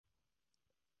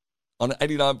On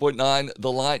 89.9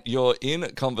 The Light, you're in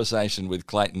conversation with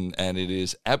Clayton, and it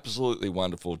is absolutely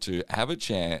wonderful to have a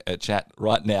chat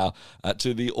right now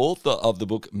to the author of the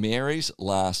book Mary's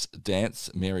Last Dance.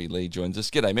 Mary Lee joins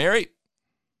us. G'day, Mary.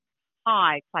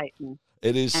 Hi, Clayton.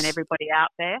 It is, and everybody out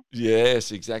there.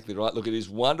 Yes, exactly right. Look, it is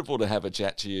wonderful to have a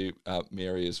chat to you,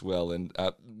 Mary, as well. And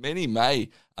many may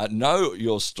know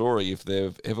your story if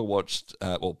they've ever watched,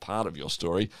 or part of your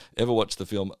story, ever watched the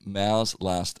film Mao's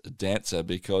Last Dancer,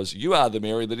 because you are the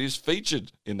Mary that is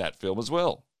featured in that film as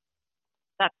well.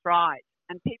 That's right.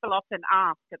 And people often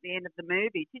ask at the end of the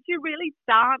movie, did you really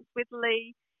dance with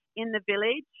Lee in the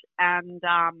village? And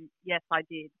yes, I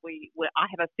did. I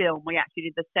have a film. We actually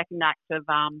did the second act of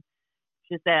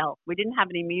Giselle. We didn't have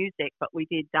any music, but we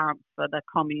did dance for the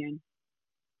commune.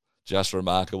 Just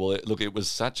remarkable. Look, it was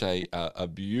such a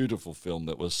beautiful film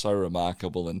that was so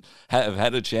remarkable, and have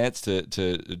had a chance to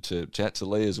chat to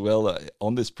Lee as well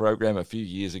on this program a few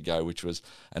years ago, which was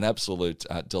an absolute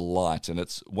delight, and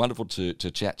it's wonderful to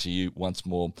chat to you once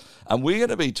more. And we're going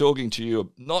to be talking to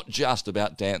you not just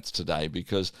about dance today,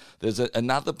 because there's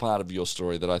another part of your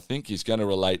story that I think is going to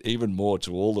relate even more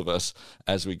to all of us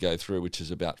as we go through, which is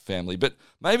about family. But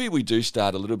maybe we do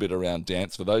start a little bit around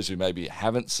dance for those who maybe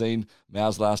haven't seen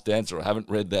Mao's Last Dance or haven't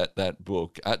read that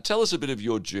book. Tell us a bit of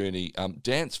your journey.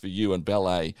 Dance for you and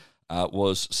ballet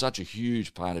was such a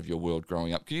huge part of your world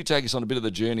growing up. Can you take us on a bit of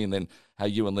the journey and then how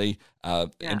you and Lee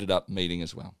ended up meeting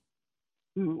as well?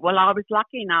 Well, I was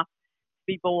lucky enough to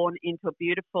be born into a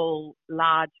beautiful,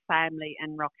 large family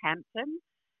in Rockhampton.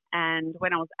 And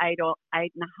when I was eight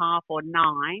and a half or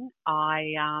nine,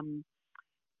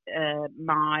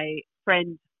 my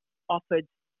friend offered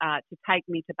to take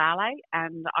me to ballet,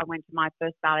 and I went to my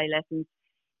first ballet lessons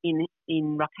in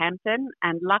Rockhampton.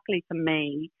 And luckily for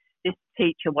me, this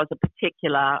teacher was a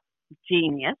particular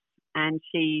genius, and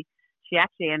she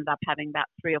actually ended up having about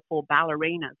 3 or 4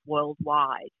 ballerinas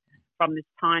worldwide from this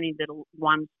tiny little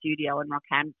one studio in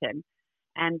Rockhampton.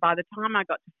 And by the time I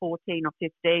got to 14 or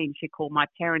 15, she called my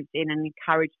parents in and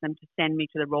encouraged them to send me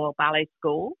to the Royal Ballet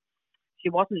School. She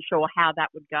wasn't sure how that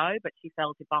would go, but she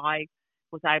felt if I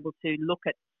was able to look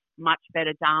at much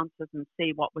better dancers and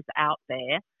see what was out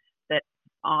there, that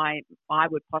I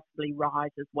would possibly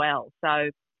rise as well. So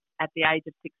at the age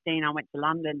of 16, I went to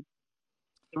London,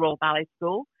 the Royal Ballet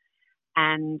School,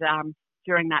 and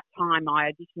during that time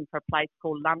I auditioned for a place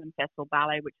called London Festival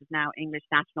Ballet, which is now English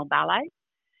National Ballet.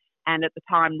 And at the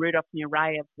time, Rudolf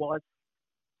Nureyev was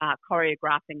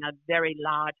choreographing a very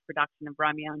large production of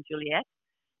Romeo and Juliet,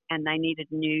 and they needed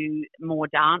more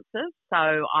dancers. So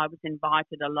I was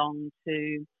invited along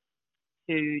to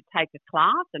take a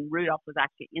class, and Rudolph was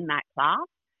actually in that class.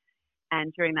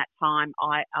 And during that time,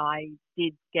 I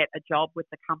did get a job with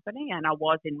the company, and I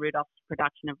was in Rudolph's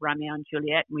production of Romeo and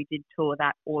Juliet, and we did tour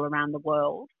that all around the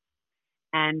world.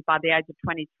 And by the age of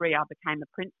 23, I became a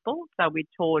principal. So we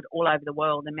toured all over the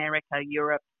world, America,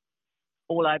 Europe,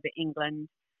 all over England.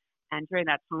 And during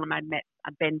that time, I met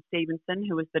Ben Stevenson,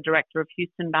 who was the director of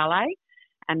Houston Ballet.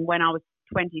 And when I was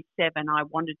 27, I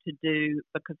wanted to do,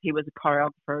 because he was a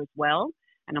choreographer as well,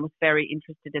 and I was very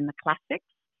interested in the classics,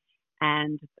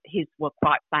 and his were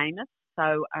quite famous.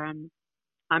 So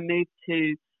I moved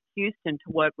to Houston to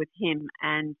work with him,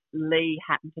 and Lee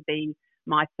happened to be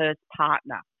my first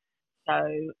partner.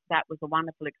 So that was a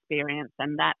wonderful experience,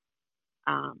 and that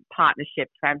partnership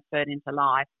transferred into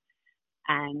life,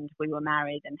 and we were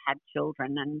married and had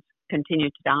children and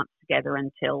continued to dance together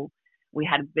until we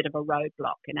had a bit of a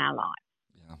roadblock in our life.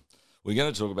 Yeah. We're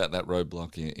going to talk about that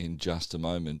roadblock in just a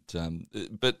moment.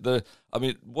 But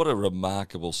what a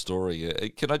remarkable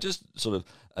story. Can I just sort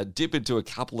of dip into a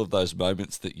couple of those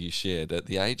moments that you shared at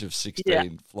the age of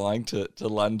 16, flying to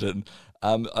London?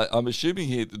 I'm assuming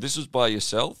here that this was by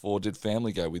yourself, or did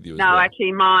family go with you as well? No,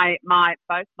 actually,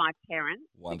 both my parents,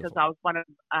 Wonderful. Because I was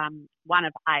one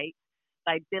of 8.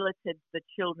 They billeted the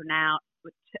children out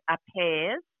with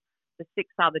pairs, the 6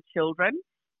 other children.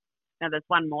 Now, there's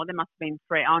one more. There must have been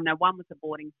 3. Oh, no, one was a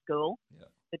boarding school. Yeah.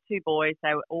 The 2 boys,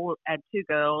 they were all 2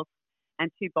 girls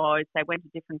and 2 boys. They went to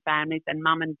different families, and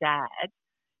Mum and Dad,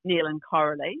 Neil and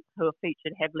Coralie, who are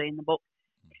featured heavily in the book,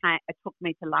 took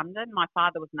me to London. My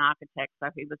father was an architect,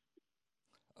 so he was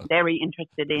very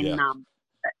interested in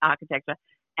architecture.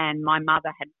 And my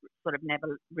mother had sort of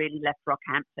never really left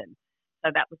Rockhampton. So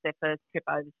that was their first trip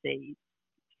overseas.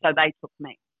 So they took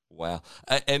me. Wow.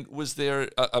 And was there,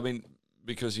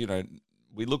 because,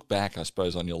 we look back, I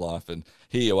suppose, on your life, and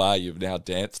here you are, you've now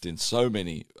danced in so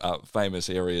many famous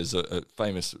areas,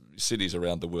 famous cities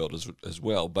around the world as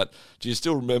well. But do you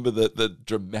still remember the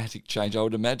dramatic change? I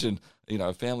would imagine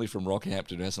a family from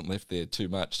Rockhampton who hasn't left there too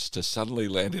much to suddenly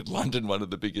land in London, one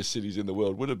of the biggest cities in the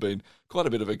world, would have been quite a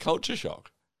bit of a culture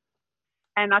shock.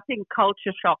 And I think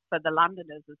culture shock for the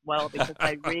Londoners as well, because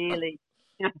they really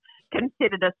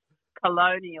considered us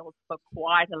colonials for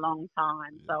quite a long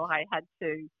time. Yeah. So I had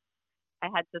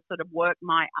to sort of work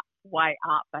my way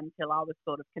up until I was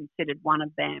sort of considered one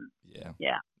of them.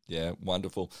 Yeah,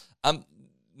 wonderful.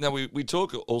 Now, we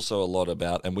talk also a lot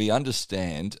about, and we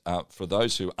understand for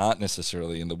those who aren't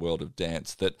necessarily in the world of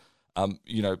dance, that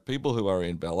people who are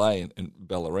in ballet and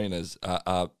ballerinas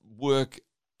work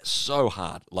so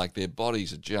hard, like their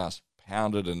bodies are just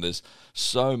pounded, and there's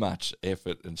so much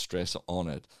effort and stress on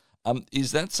it.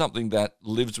 Is that something that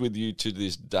lives with you to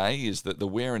this day? Is that the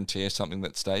wear and tear something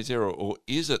that stays there, or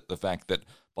is it the fact that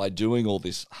by doing all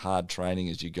this hard training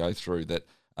as you go through that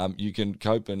you can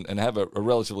cope and have a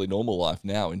relatively normal life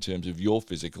now in terms of your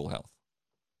physical health?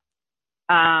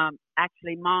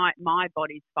 Actually, my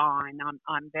body's fine.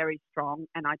 I'm very strong,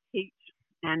 and I teach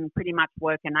and pretty much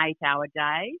work an 8-hour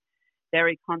day,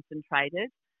 very concentrated.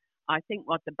 I think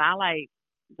what the ballet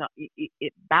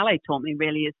taught me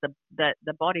really is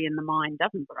the body and the mind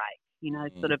doesn't break.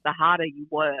 Sort of the harder you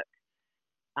work,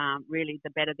 really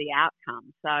the better the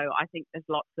outcome. So I think there's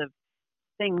lots of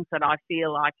things that I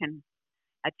feel I can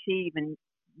achieve and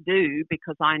do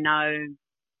because I know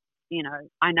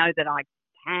that I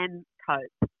can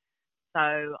cope. So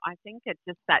I think it's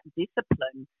just that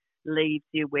discipline leaves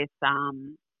you with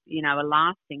a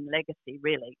lasting legacy,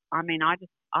 really. I mean, I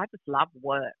just love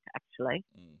work, actually.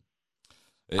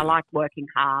 I like working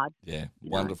hard. Yeah,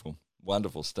 wonderful.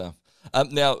 Wonderful stuff.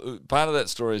 Now, part of that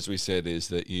story, as we said, is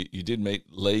that you did meet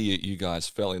Lee. You guys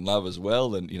fell in love as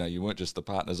well, and you weren't just the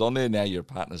partners on there. Now you're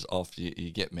partners off.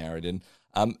 You get married, and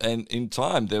in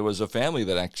time there was a family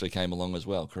that actually came along as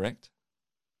well. Correct?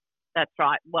 That's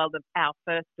right. Well, our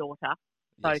first daughter,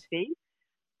 Sophie,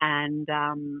 and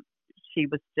she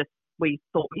was just. We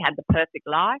thought we had the perfect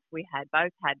life. We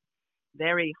both had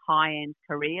very high-end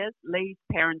careers. Lee's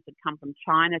parents had come from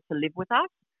China to live with us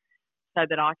so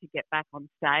that I could get back on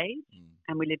stage,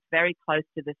 and we lived very close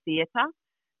to the theatre.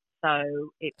 So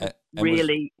it was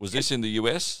really... Was this in the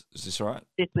US? Is this right?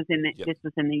 This was in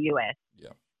the US.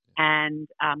 Yeah. And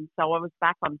so I was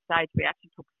back on stage. We actually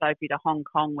took Sophie to Hong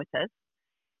Kong with us,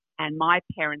 and my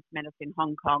parents met us in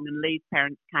Hong Kong, and Lee's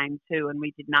parents came too, and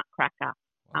we did Nutcracker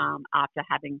after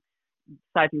having...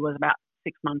 Sophie was about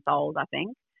 6 months old, I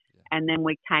think. Yeah. And then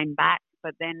we came back.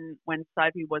 But then when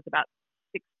Sophie was about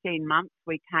 16 months,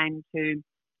 we came to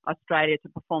Australia to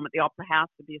perform at the Opera House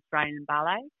with the Australian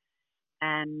Ballet.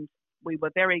 And we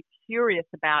were very curious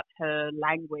about her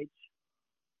language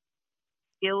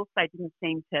skills. They didn't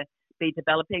seem to be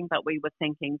developing, but we were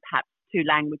thinking perhaps 2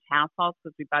 language households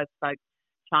because we both spoke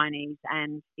Chinese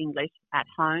and English at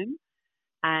home.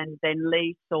 And then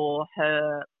Lee saw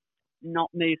her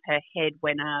not move her head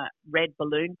when a red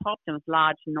balloon popped. There was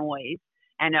large noise,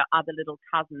 and her other little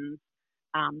cousins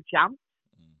jumped.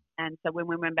 And so when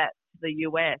we went back to the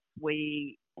US,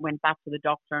 we went back to the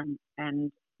doctor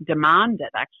and demanded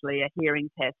actually a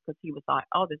hearing test because he was like,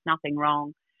 oh, there's nothing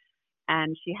wrong.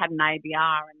 And she had an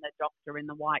ABR, and the doctor in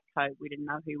the white coat, we didn't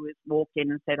know who was, walked in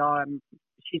and said, oh,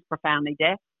 she's profoundly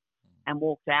deaf, and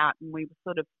walked out. And we were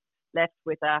sort of left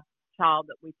with a child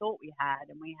that we thought we had,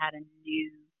 and we had a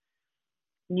new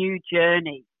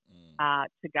journey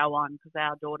to go on because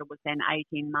our daughter was then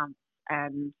 18 months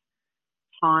and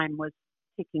time was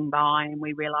ticking by, and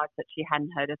we realised that she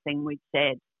hadn't heard a thing we'd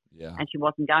said, and she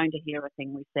wasn't going to hear a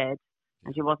thing we said,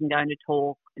 and she wasn't going to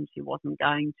talk, and she wasn't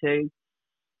going to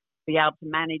be able to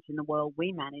manage in the world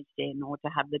we managed in, or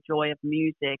to have the joy of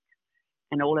music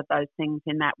and all of those things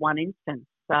in that one instance.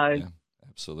 So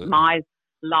absolutely. My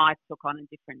life took on a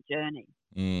different journey,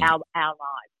 our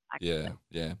lives. Actually.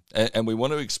 Yeah. And we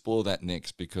want to explore that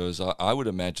next because I would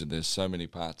imagine there's so many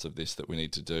parts of this that we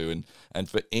need to do. And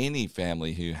for any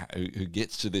family who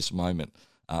gets to this moment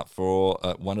for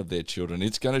one of their children,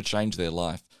 it's going to change their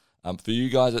life. For you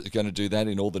guys, it's going to do that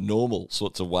in all the normal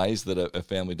sorts of ways that a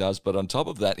family does. But on top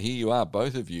of that, here you are,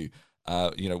 both of you,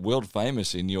 world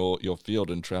famous in your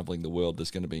field and traveling the world.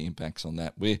 There's going to be impacts on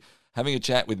that. We're having a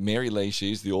chat with Mary Lee.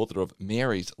 She's the author of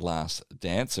Mary's Last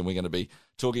Dance, and we're going to be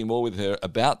talking more with her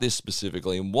about this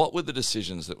specifically and what were the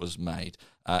decisions that was made.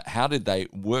 How did they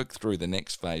work through the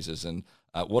next phases? And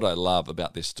what I love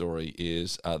about this story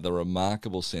is the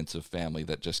remarkable sense of family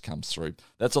that just comes through.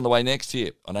 That's on the way next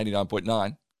here on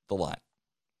 89.9 The Light.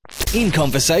 In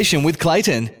conversation with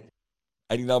Clayton.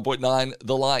 89.9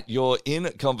 The Light. You're in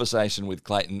conversation with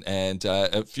Clayton, and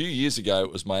a few years ago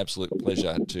it was my absolute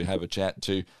pleasure to have a chat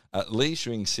to Lee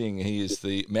Shuing Sing. He is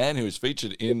the man who is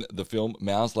featured in the film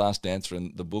Mao's Last Dancer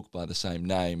and the book by the same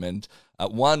name. And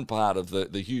one part of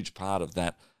the huge part of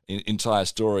that entire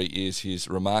story is his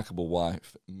remarkable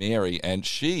wife, Mary, and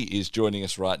she is joining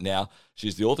us right now.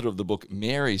 She's the author of the book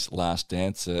Mary's Last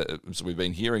Dancer. So we've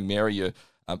been hearing, Mary, you're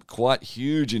quite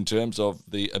huge in terms of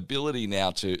the ability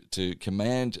now to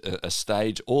command a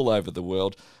stage all over the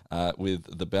world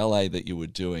with the ballet that you were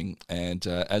doing. And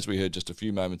as we heard just a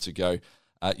few moments ago,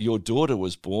 your daughter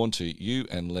was born to you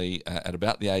and Lee at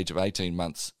about the age of 18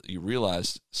 months. You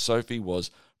realised Sophie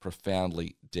was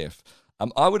profoundly deaf.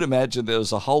 I would imagine there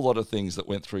was a whole lot of things that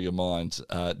went through your mind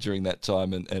during that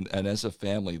time, and as a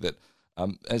family that,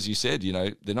 as you said, you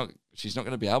know, she's not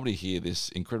going to be able to hear this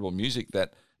incredible music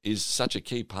that is such a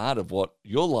key part of what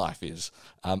your life is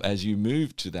as you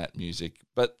move to that music.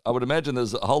 But I would imagine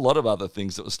there's a whole lot of other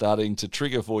things that were starting to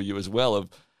trigger for you as well of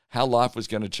how life was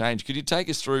going to change. Could you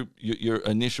take us through your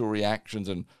initial reactions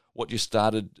and what you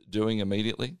started doing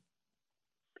immediately?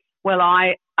 Well,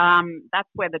 that's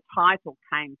where the title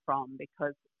came from,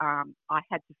 because I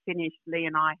had to finish, Lee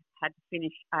and I had to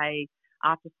finish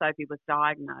after Sophie was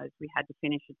diagnosed, we had to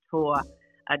finish a tour,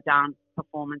 a dance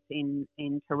performance in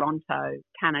Toronto,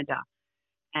 Canada.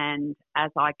 And as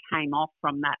I came off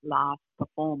from that last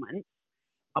performance,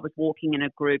 I was walking in a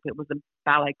group. It was a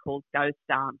ballet called Ghost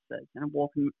Dancers, and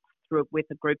walking through it with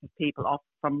a group of people off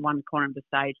from one corner of the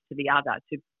stage to the other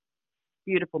to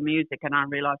beautiful music. And I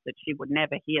realised that she would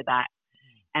never hear that.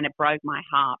 And it broke my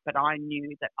heart. But I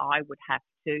knew that I would have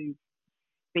to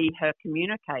be her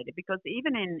communicator, because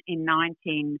even in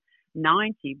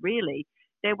 1990, really,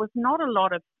 there was not a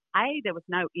lot of, there was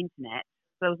no internet,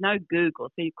 there was no Google,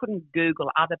 so you couldn't Google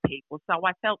other people. So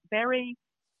I felt very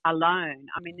alone.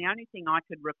 I mean, the only thing I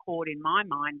could record in my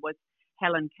mind was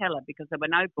Helen Keller, because there were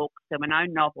no books, there were no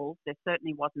novels, there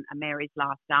certainly wasn't a Mary's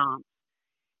Last Dance.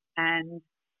 And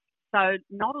so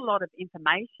not a lot of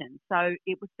information. So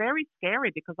it was very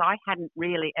scary because I hadn't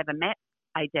really ever met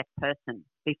a deaf person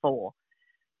before.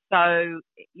 So,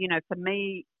 you know, for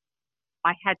me,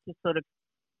 I had to sort of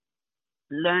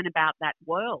learn about that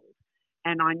world.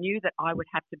 And I knew that I would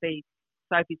have to be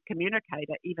Sophie's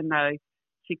communicator, even though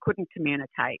she couldn't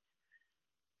communicate.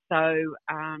 So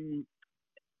I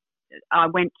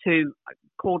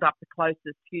called up the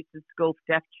closest Houston School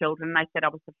for Deaf Children. They said I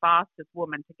was the fastest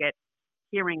woman to get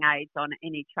hearing aids on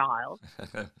any child.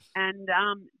 And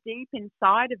deep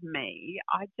inside of me,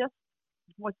 I just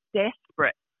was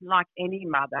desperate, like any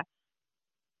mother,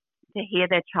 to hear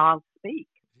their child speak,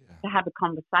 to have a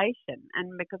conversation.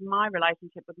 And because my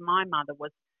relationship with my mother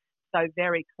was so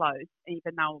very close,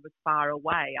 even though I was far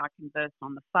away, I conversed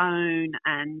on the phone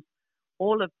and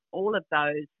all of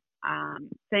those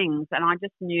things. And I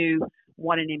just knew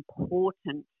what an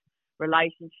important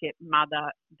relationship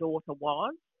mother-daughter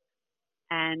was.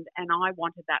 And I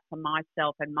wanted that for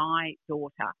myself and my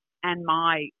daughter and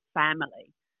my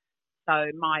family.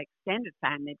 So my extended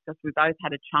family, because we both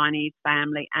had a Chinese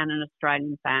family and an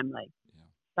Australian family. Yeah.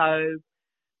 So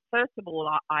first of all,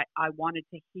 I wanted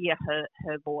to hear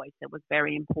her voice. It was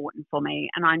very important for me.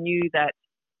 And I knew that,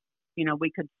 you know,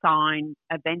 we could sign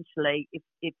eventually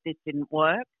if this didn't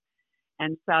work.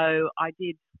 And so I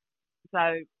did.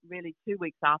 So really 2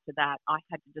 weeks after that, I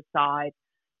had to decide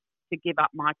to give up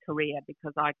my career,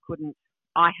 because I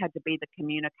had to be the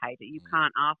communicator. You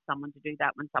can't ask someone to do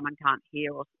that when someone can't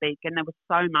hear or speak. And there was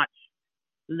so much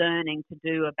learning to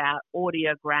do about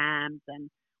audiograms and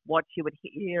what she would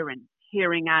hear and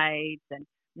hearing aids and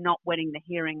not wetting the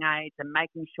hearing aids and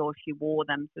making sure she wore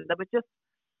them. So there was just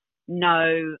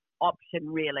no option,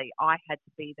 really. I had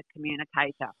to be the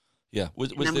communicator. Yeah.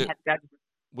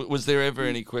 Was there ever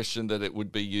any question that it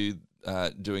would be you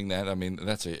doing that? I mean,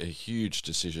 that's a huge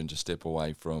decision to step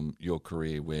away from your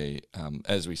career where,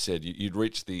 as we said, you'd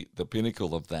reached the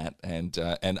pinnacle of that and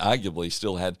arguably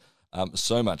still had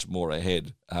so much more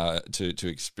ahead to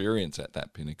experience at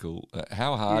that pinnacle.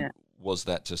 How hard was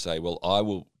that to say, well, I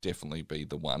will definitely be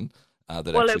the one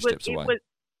that steps away?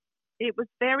 It was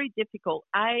very difficult.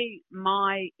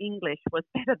 My English was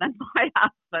better than my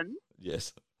husband's.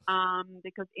 Yes.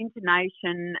 Because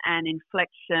intonation and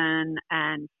inflection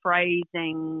and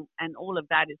phrasing and all of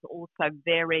that is also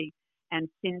and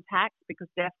syntax, because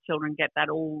deaf children get that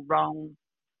all wrong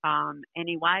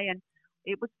anyway. And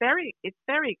it's very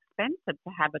expensive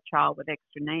to have a child with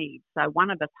extra needs. So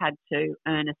one of us had to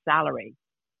earn a salary.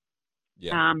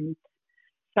 Yeah.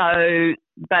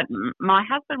 But my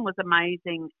husband was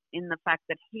amazing in the fact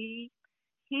that he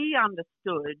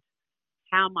understood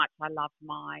how much I loved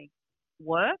my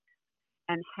work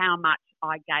and how much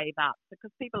I gave up.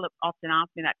 Because people have often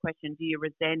asked me that question: do you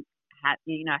resent,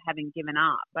 having given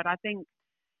up? But I think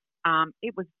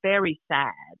it was very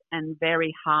sad and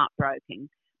very heartbreaking.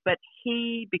 But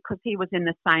because he was in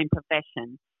the same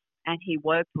profession and he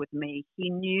worked with me, he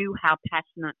knew how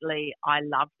passionately I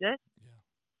loved it.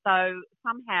 So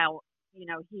somehow,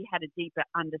 he had a deeper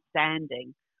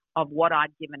understanding of what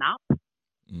I'd given up.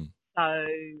 Mm. So,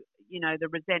 the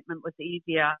resentment was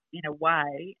easier in a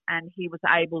way, and he was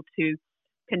able to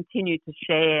continue to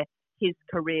share his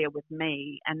career with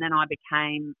me. And then I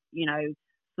became,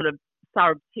 sort of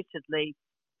surreptitiously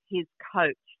his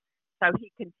coach. So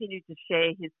he continued to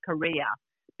share his career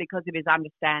because of his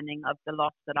understanding of the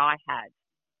loss that I had.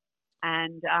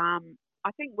 And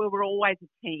I think we were always a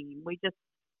team. We just,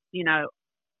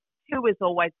 two is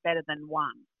always better than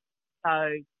one. So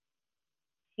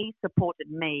he supported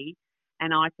me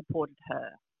and I supported her.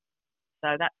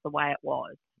 So that's the way it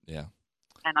was. Yeah.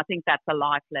 And I think that's a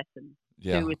life lesson.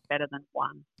 Yeah. 2 is better than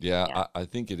 1. Yeah. I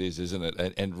think it is, isn't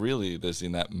it? And really, there's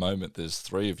in that moment, there's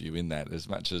 3 of you in that, as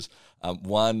much as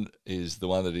one is the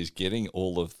one that is getting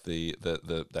all of the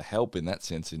help in that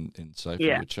sense in Sophie,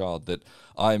 your child, that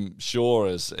I'm sure,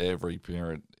 as every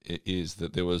parent is,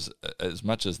 that there was, as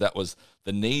much as that was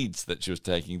the needs that she was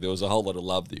taking, there was a whole lot of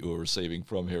love that you were receiving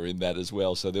from her in that as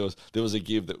well. So there was a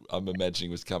give that I'm imagining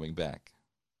was coming back.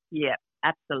 Yeah,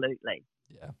 absolutely.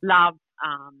 Yeah. Love.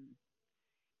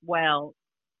 Well,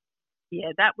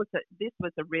 yeah, this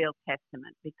was a real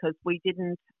testament, because we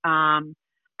didn't,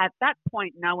 at that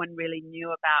point, no one really knew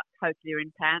about cochlear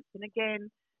implants. And again,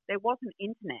 there wasn't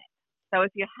internet. So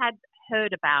if you had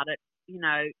heard about it,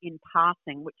 in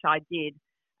passing, which I did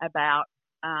about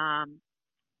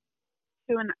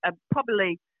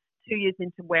probably 2 years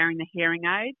into wearing the hearing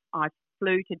aid, I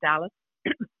flew to Dallas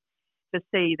to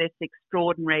see this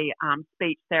extraordinary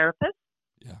speech therapist.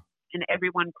 Yeah. And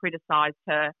everyone criticised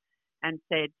her and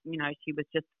said, she was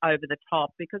just over the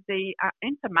top, because the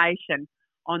information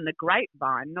on the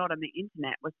grapevine, not on the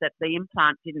internet, was that the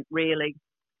implant didn't really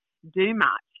do much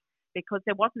because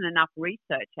there wasn't enough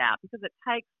research out, because it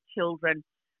takes children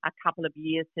a couple of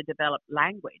years to develop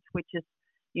language, which is,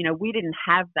 we didn't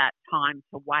have that time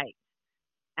to wait.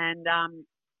 And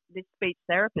this speech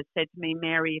therapist said to me,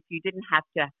 Mary, if you didn't have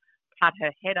to cut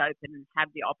her head open and have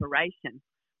the operation,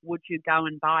 would you go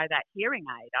and buy that hearing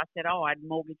aid? I said, I'd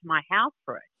mortgage my house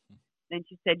for it. Then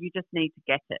she said, you just need to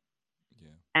get it. Yeah.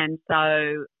 And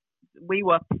so we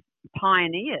were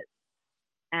pioneers.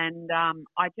 And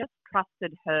I just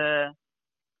trusted her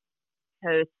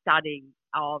study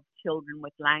of children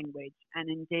with language. And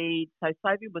indeed, so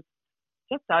Sophie was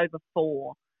just over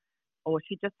 4, or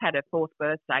she just had her 4th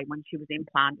birthday when she was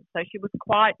implanted. So she was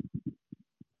quite,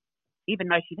 even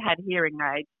though she'd had hearing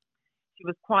aids, she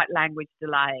was quite language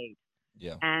delayed.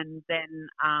 Yeah. And then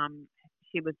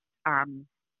she was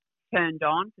turned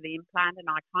on for the implant, and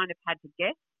I kind of had to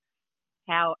guess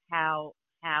how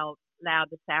loud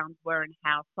the sounds were and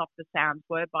how soft the sounds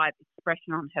were by the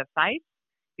expression on her face,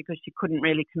 because she couldn't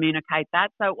really communicate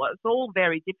that. So it was all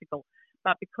very difficult.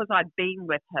 But because I'd been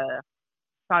with her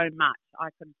so much, I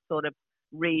could sort of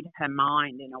read her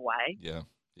mind in a way. Yeah.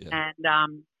 Yeah.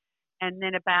 And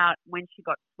then about when she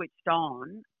got switched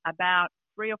on, about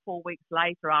 3 or 4 weeks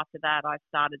later after that, I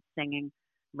started singing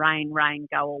Rain, Rain,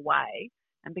 Go Away.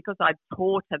 And because I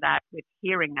taught her that with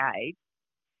hearing aids,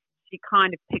 she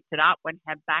kind of picked it up when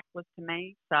her back was to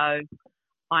me. So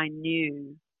I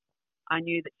knew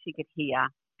that she could hear,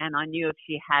 and I knew if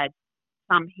she had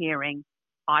some hearing,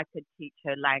 I could teach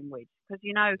her language. Because,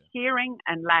 hearing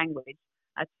and language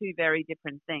are 2 very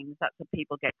different things. That's what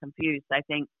people get confused. They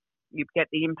think you get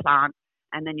the implant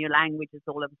and then your language is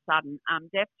all of a sudden.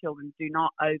 Deaf children do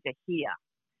not overhear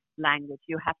language.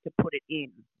 You have to put it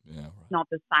in. Yeah, right. It's not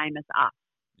the same as us.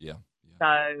 Yeah.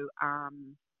 So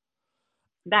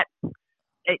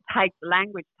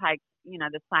language takes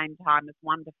the same time as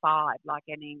 1 to 5, like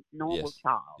any normal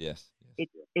child. Yes.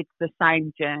 It's the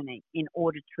same journey in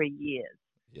auditory years.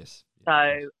 Yes.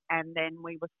 So, and then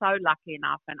we were so lucky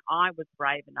enough, and I was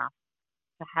brave enough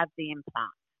to have the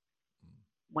implant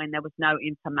when there was no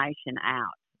information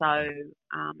out. So,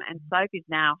 and Sophie's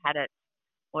now had it,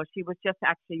 well, she was just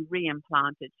actually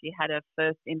re-implanted. She had her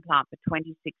first implant for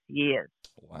 26 years.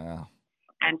 Wow.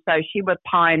 And so she was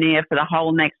pioneer for the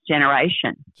whole next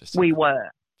generation. We were.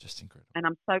 Just incredible. And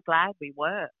I'm so glad we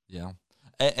were. Yeah.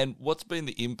 And what's been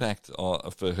the impact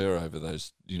for her over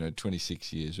those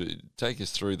 26 years? Take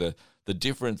us through the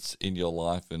difference in your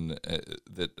life, and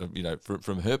that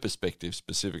from her perspective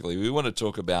specifically. We want to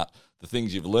talk about the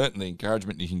things you've learnt and the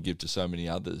encouragement you can give to so many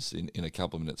others in a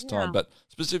couple of minutes' time. But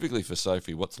specifically for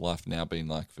Sophie, what's life now been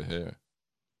like for her?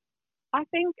 I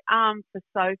think for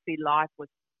Sophie, life was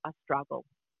a struggle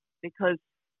because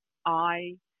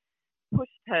I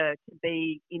pushed her to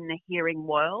be in the hearing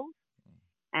world,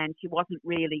 and she wasn't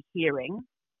really hearing,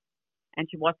 and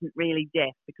she wasn't really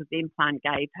deaf because the implant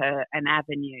gave her an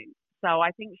avenue. So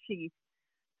I think she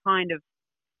kind of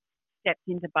stepped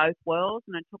into both worlds,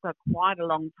 and it took her quite a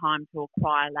long time to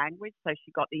acquire language. So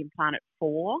she got the implant at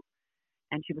 4,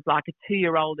 and she was like a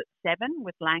 2-year-old at 7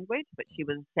 with language, but she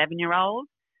was a 7-year-old.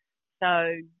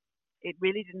 So it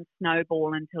really didn't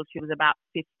snowball until she was about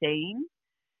 15.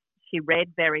 She read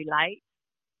very late.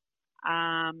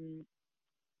 Um,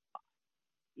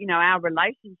 our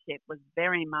relationship was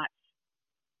very much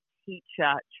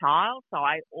teacher-child, so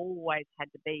I always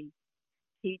had to be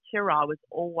teacher. I was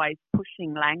always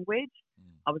pushing language.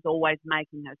 I was always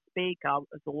making her speak. I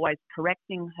was always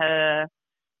correcting her.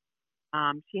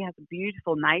 She has a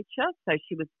beautiful nature, so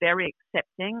she was very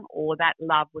accepting, or that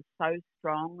love was so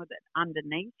strong that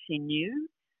underneath she knew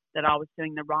that I was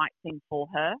doing the right thing for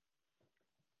her.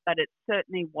 But it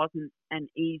certainly wasn't an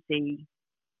easy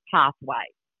pathway.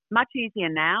 Much easier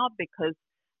now because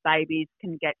babies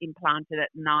can get implanted at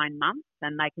 9 months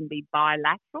and they can be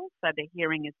bilateral, so the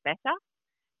hearing is better,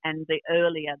 and the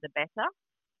earlier the better.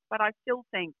 But I still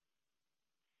think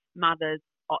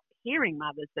hearing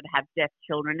mothers that have deaf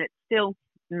children, it's still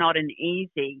not an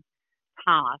easy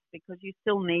task because you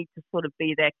still need to sort of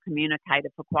be their communicator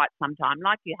for quite some time,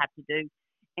 like you have to do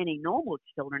any normal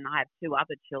children. I have 2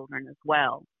 other children as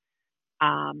well.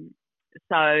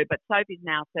 But Sophie's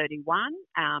now 31.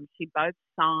 She both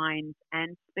signs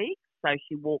and speaks, so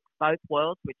she walks both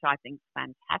worlds, which I think is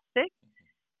fantastic.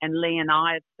 And Lee and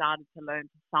I have started to learn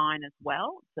to sign as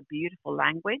well. It's a beautiful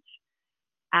language.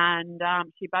 And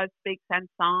she both speaks and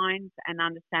signs and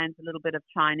understands a little bit of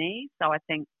Chinese. So I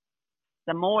think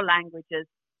the more languages,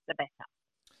 the better.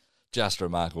 Just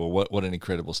remarkable. What an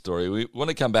incredible story. We want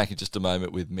to come back in just a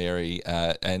moment with Mary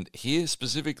and hear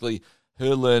specifically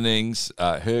her learnings,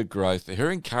 her growth,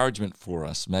 her encouragement for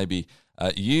us. Maybe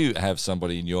you have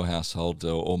somebody in your household,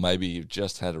 or maybe you've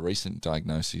just had a recent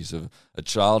diagnosis of a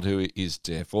child who is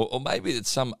deaf, or maybe it's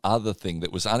some other thing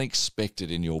that was unexpected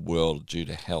in your world due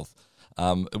to health.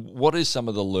 What is some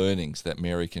of the learnings that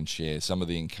Mary can share, some of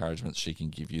the encouragements she can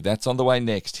give you? That's on the way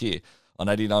next here on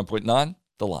 89.9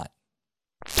 The Light.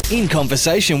 In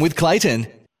Conversation with Clayton.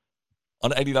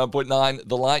 On 89.9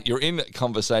 The Light, you're in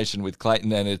conversation with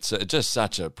Clayton, and it's just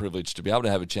such a privilege to be able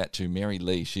to have a chat to Mary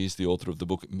Lee. She's the author of the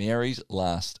book Mary's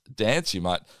Last Dance. You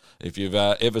might, if you've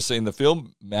ever seen the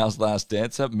film Mary's Last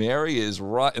Dancer, Mary is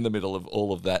right in the middle of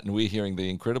all of that, and we're hearing the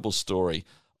incredible story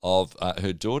of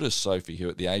her daughter Sophie, who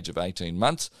at the age of 18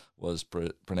 months was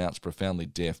pronounced profoundly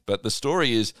deaf. But the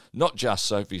story is not just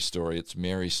Sophie's story, it's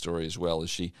Mary's story as well,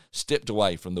 as she stepped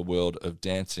away from the world of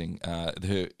dancing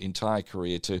her entire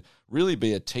career to really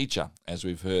be a teacher, as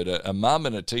we've heard, a mum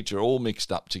and a teacher all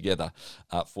mixed up together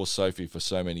for Sophie for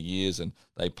so many years. And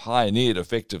they pioneered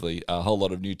effectively a whole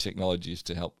lot of new technologies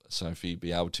to help Sophie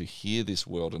be able to hear this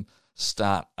world and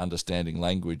start understanding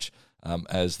language,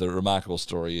 as the remarkable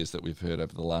story is that we've heard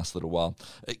over the last little while.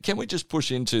 Can we just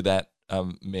push into that,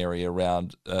 Mary,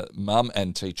 around mum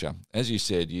and teacher? As you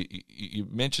said, you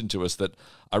mentioned to us that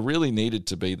I really needed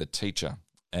to be the teacher,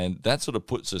 and that sort of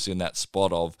puts us in that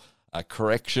spot of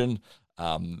correction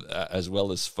as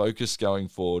well as focus going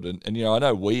forward. And I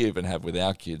know we even have with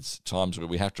our kids times where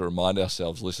we have to remind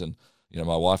ourselves, listen,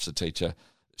 my wife's a teacher.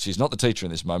 She's not the teacher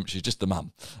in this moment, she's just the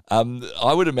mum.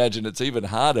 I would imagine it's even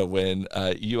harder when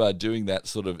you are doing that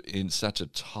sort of in such a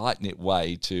tight-knit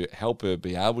way to help her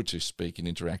be able to speak and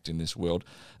interact in this world.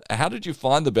 How did you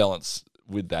find the balance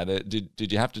with that?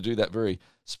 Did you have to do that very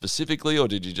specifically, or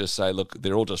did you just say, look,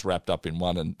 they're all just wrapped up in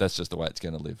one and that's just the way it's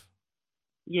going to live?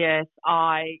 Yes,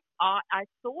 I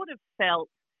sort of felt,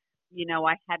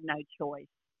 I had no choice.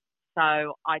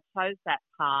 So I chose that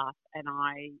path, and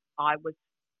I was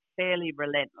fairly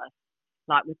relentless,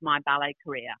 like with my ballet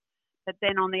career. But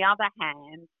then on the other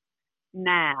hand,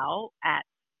 now at,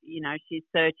 she's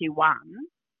 31,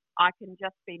 I can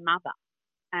just be mother.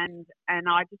 And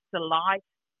I just delight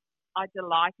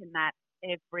in that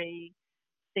every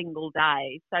single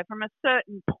day. So from a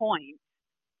certain point,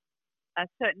 I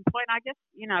guess,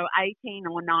 18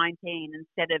 or 19,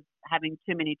 instead of having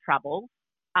too many troubles,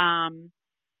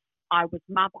 I was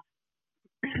mother,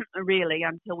 really,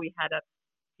 until we had a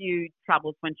few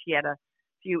troubles when she had a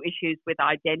few issues with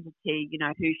identity,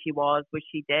 who she was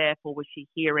she deaf or was she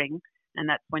hearing? And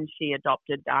that's when she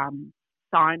adopted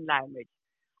sign language.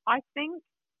 I think,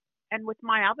 and with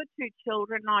my other 2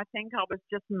 children, I think I was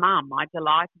just mum. I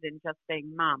delighted in just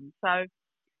being mum. So,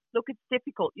 look, it's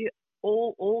difficult.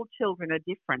 All children are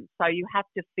different, so you have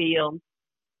to feel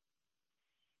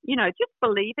just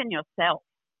believe in yourself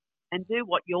and do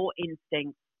what your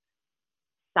instincts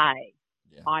say.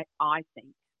 Yeah. I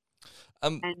think,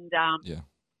 Um, and yeah.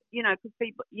 because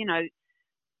people,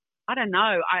 I don't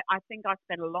know. I think I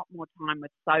spend a lot more time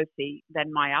with Sophie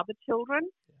than my other children,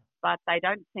 but they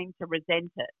don't seem to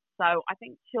resent it. So I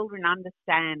think children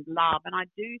understand love, and I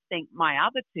do think my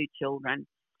other two children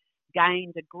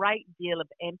gained a great deal of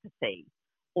empathy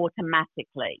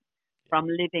automatically from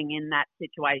living in that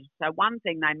situation. So one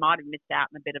thing, they might have missed out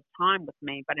on a bit of time with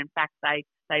me, but in fact they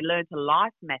learned a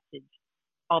life message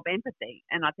of empathy.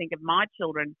 And I think if my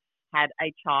children had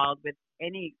a child with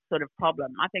any sort of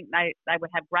problem, I think they would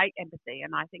have great empathy,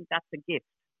 and I think that's a gift.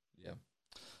 Yeah.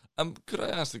 Could I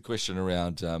ask the question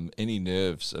around any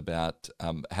nerves about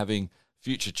having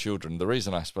future children? The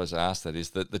reason I suppose I asked that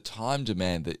is that the time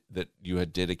demand that you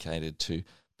had dedicated to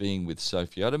being with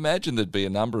Sophie. I'd imagine there'd be a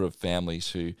number of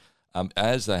families who,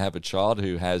 as they have a child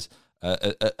who has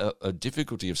a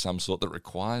difficulty of some sort that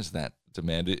requires that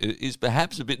demand, is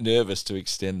perhaps a bit nervous to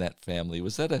extend that family.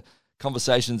 Was that a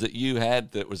conversations that you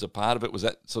had that was a part of it? Was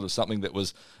that sort of something that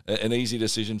was an easy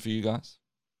decision for you guys?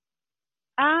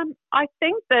 I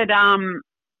think that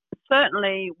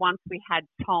certainly once we had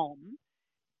Tom,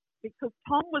 because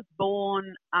Tom was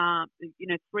born,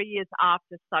 3 years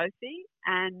after Sophie,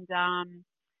 and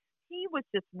he was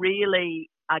just really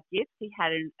a gift. He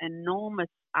had an enormous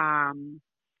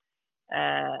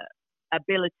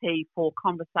ability for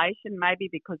conversation, maybe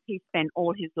because he spent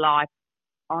all his life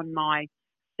on my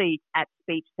feet at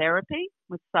speech therapy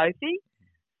with Sophie.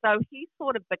 So he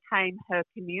sort of became her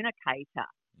communicator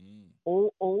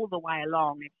all the way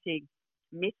along. If she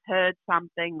misheard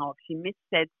something or if she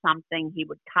missaid something, he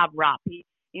would cover up. He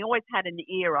always had an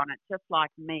ear on it, just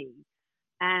like me.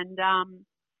 And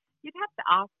you'd have to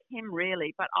ask him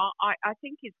really, but I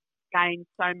think he's gained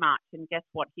so much. And guess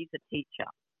what? He's a teacher.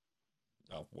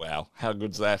 Oh, wow. How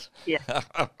good's that? Yeah.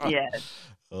 Yeah.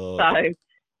 Oh. So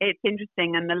it's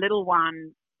interesting. And the little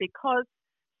one, because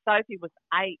Sophie was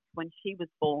 8 when she was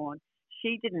born,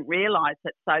 she didn't realise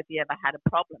that Sophie ever had a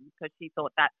problem because she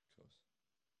thought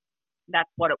that's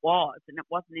what it was. And it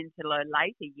wasn't until her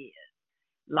later years,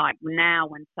 like now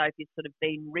when Sophie's sort of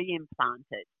been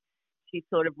re-implanted, she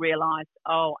sort of realised,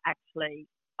 oh, actually,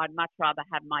 I'd much rather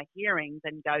have my hearing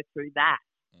than go through that.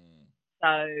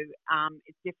 So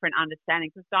it's different understanding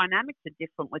because dynamics are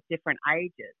different with different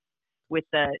ages with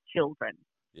the children.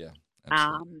 Yeah,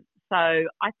 absolutely. So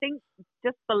I think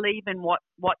just believe in what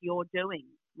you're doing,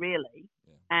 really,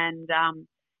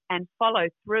 and follow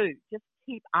through. Just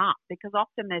keep up, because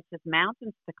often there's just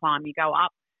mountains to climb. You go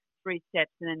up 3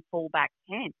 steps and then fall back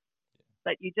 10.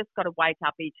 But you just got to wake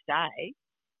up each day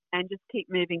and just keep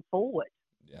moving forward.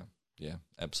 Yeah,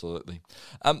 absolutely.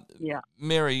 Yeah.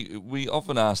 Mary, we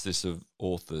often ask this of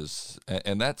authors,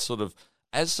 and that's sort of,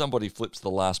 as somebody flips the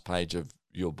last page of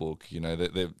your book,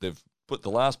 they've put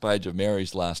the last page of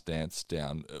Mary's Last Dance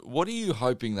down. What are you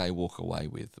hoping they walk away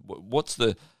with? What's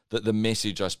the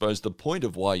message, I suppose, the point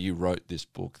of why you wrote this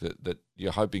book that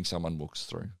you're hoping someone walks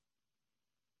through?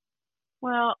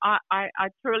 Well, I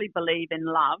truly believe in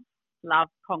love. Love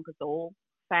conquers all.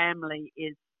 Family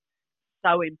is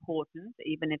so important,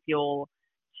 even if your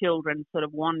children sort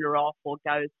of wander off or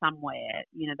go somewhere,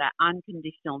 that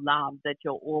unconditional love, that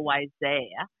you're always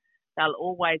there. They'll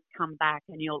always come back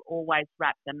and you'll always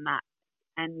wrap them up.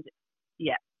 And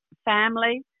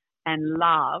family and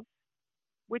love,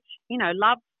 which,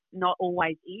 love's not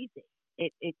always easy.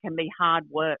 It can be hard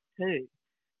work too.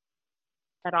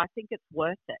 But I think it's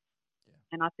worth it. Yeah.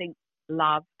 And I think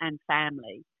love and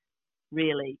family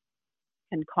really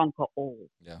can conquer all.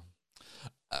 Yeah.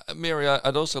 Mary,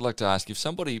 I'd also like to ask, if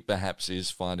somebody perhaps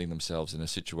is finding themselves in a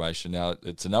situation, now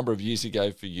it's a number of years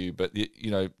ago for you, but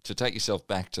to take yourself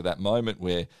back to that moment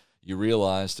where you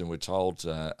realised and were told,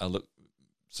 look,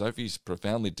 Sophie's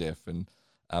profoundly deaf and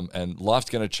life's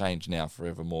going to change now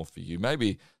forevermore for you.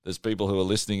 Maybe there's people who are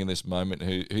listening in this moment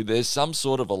who there's some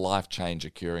sort of a life change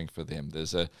occurring for them.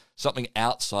 There's something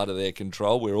outside of their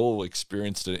control. We're all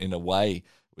experienced it in a way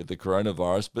with the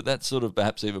coronavirus, but that's sort of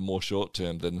perhaps even more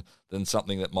short-term than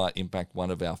something that might impact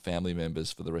one of our family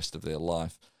members for the rest of their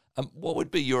life. What would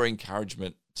be your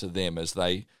encouragement to them as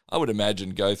they, I would imagine,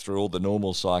 go through all the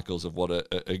normal cycles of what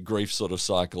a grief sort of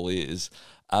cycle is?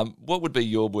 What would be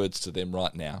your words to them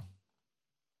right now?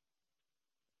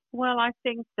 Well, I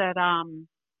think that,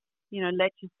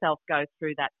 let yourself go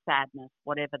through that sadness,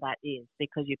 whatever that is,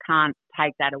 because you can't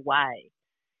take that away.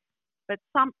 But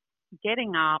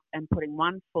getting up and putting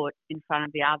one foot in front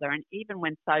of the other, and even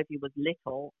when Sophie was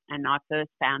little and I first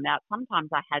found out, sometimes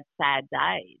I had sad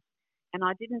days and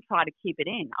I didn't try to keep it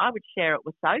in. I would share it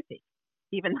with Sophie,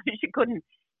 even though she couldn't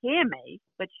hear me,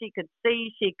 but she could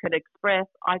see, she could express.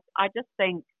 I just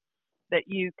think that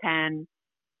you can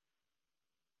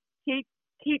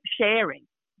keep sharing.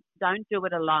 Don't do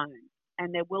it alone.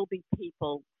 And there will be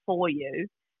people for you.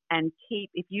 And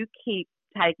if you keep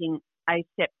taking a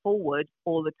step forward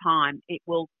all the time,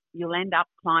 you'll end up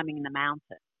climbing the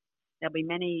mountain. There'll be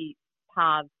many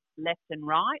paths left and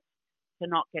right to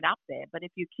not get up there. But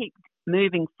if you keep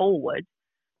moving forward,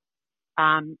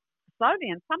 slowly,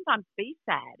 and sometimes be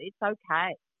sad. It's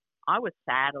okay. I was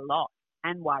sad a lot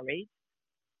and worried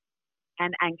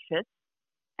and anxious,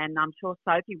 and I'm sure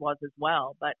Sophie was as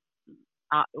well. But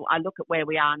I look at where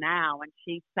we are now, and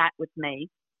she sat with me.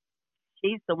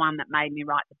 She's the one that made me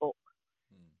write the book.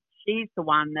 She's the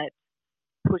one that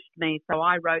pushed me. So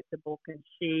I wrote the book, and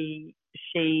she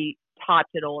typed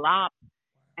it all up.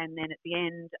 And then at the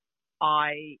end,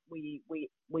 we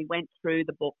went through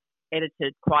the book,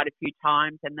 edited quite a few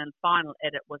times, and then the final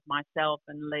edit was myself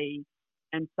and Lee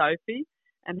and Sophie,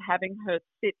 and having her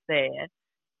sit there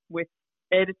with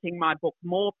editing my book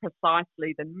more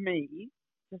precisely than me,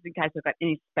 just in case I got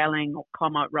any spelling or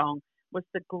comma wrong, was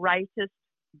the greatest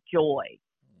joy.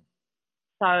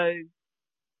 So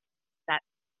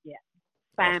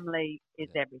family is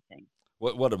everything.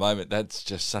 What a moment. That's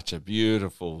just such a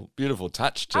beautiful, beautiful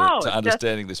touch to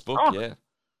understanding this book. Yeah.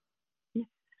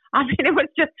 I mean, it was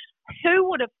just, who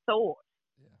would have thought?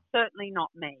 Yeah. Certainly not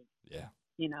me. Yeah.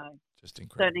 Just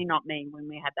incredible. Certainly not me when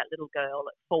we had that little girl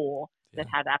at 4 that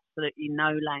had absolutely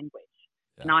no language.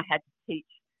 Yeah. And I had to teach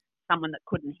someone that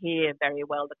couldn't hear very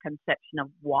well the conception of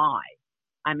why.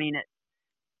 I mean,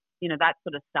 that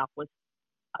sort of stuff was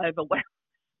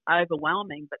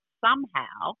overwhelming, but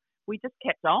somehow we just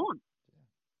kept on.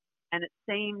 And it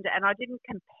seemed, and I didn't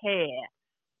compare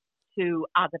to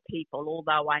other people,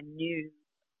 although I knew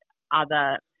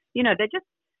other,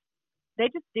 they're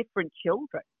just different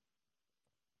children,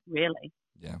 really.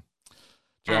 Yeah.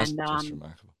 Just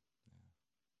remarkable.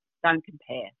 Don't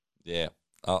compare. Yeah.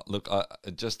 Oh, look, I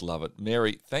just love it.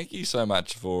 Mary, thank you so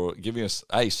much for giving us,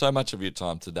 so much of your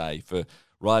time today, for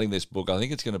writing this book. I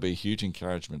think it's going to be a huge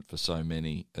encouragement for so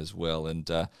many as well.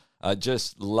 And I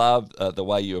just love the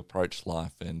way you approach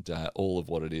life and all of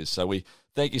what it is. So we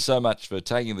thank you so much for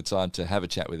taking the time to have a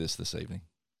chat with us this evening.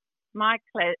 My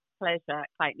pleasure,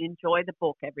 Clayton. Enjoy the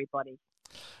book, everybody.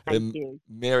 Thank you.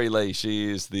 Mary Lee,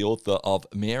 she is the author of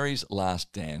Mary's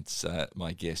Last Dance,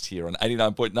 my guest here on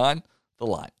 89.9 The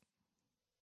Light.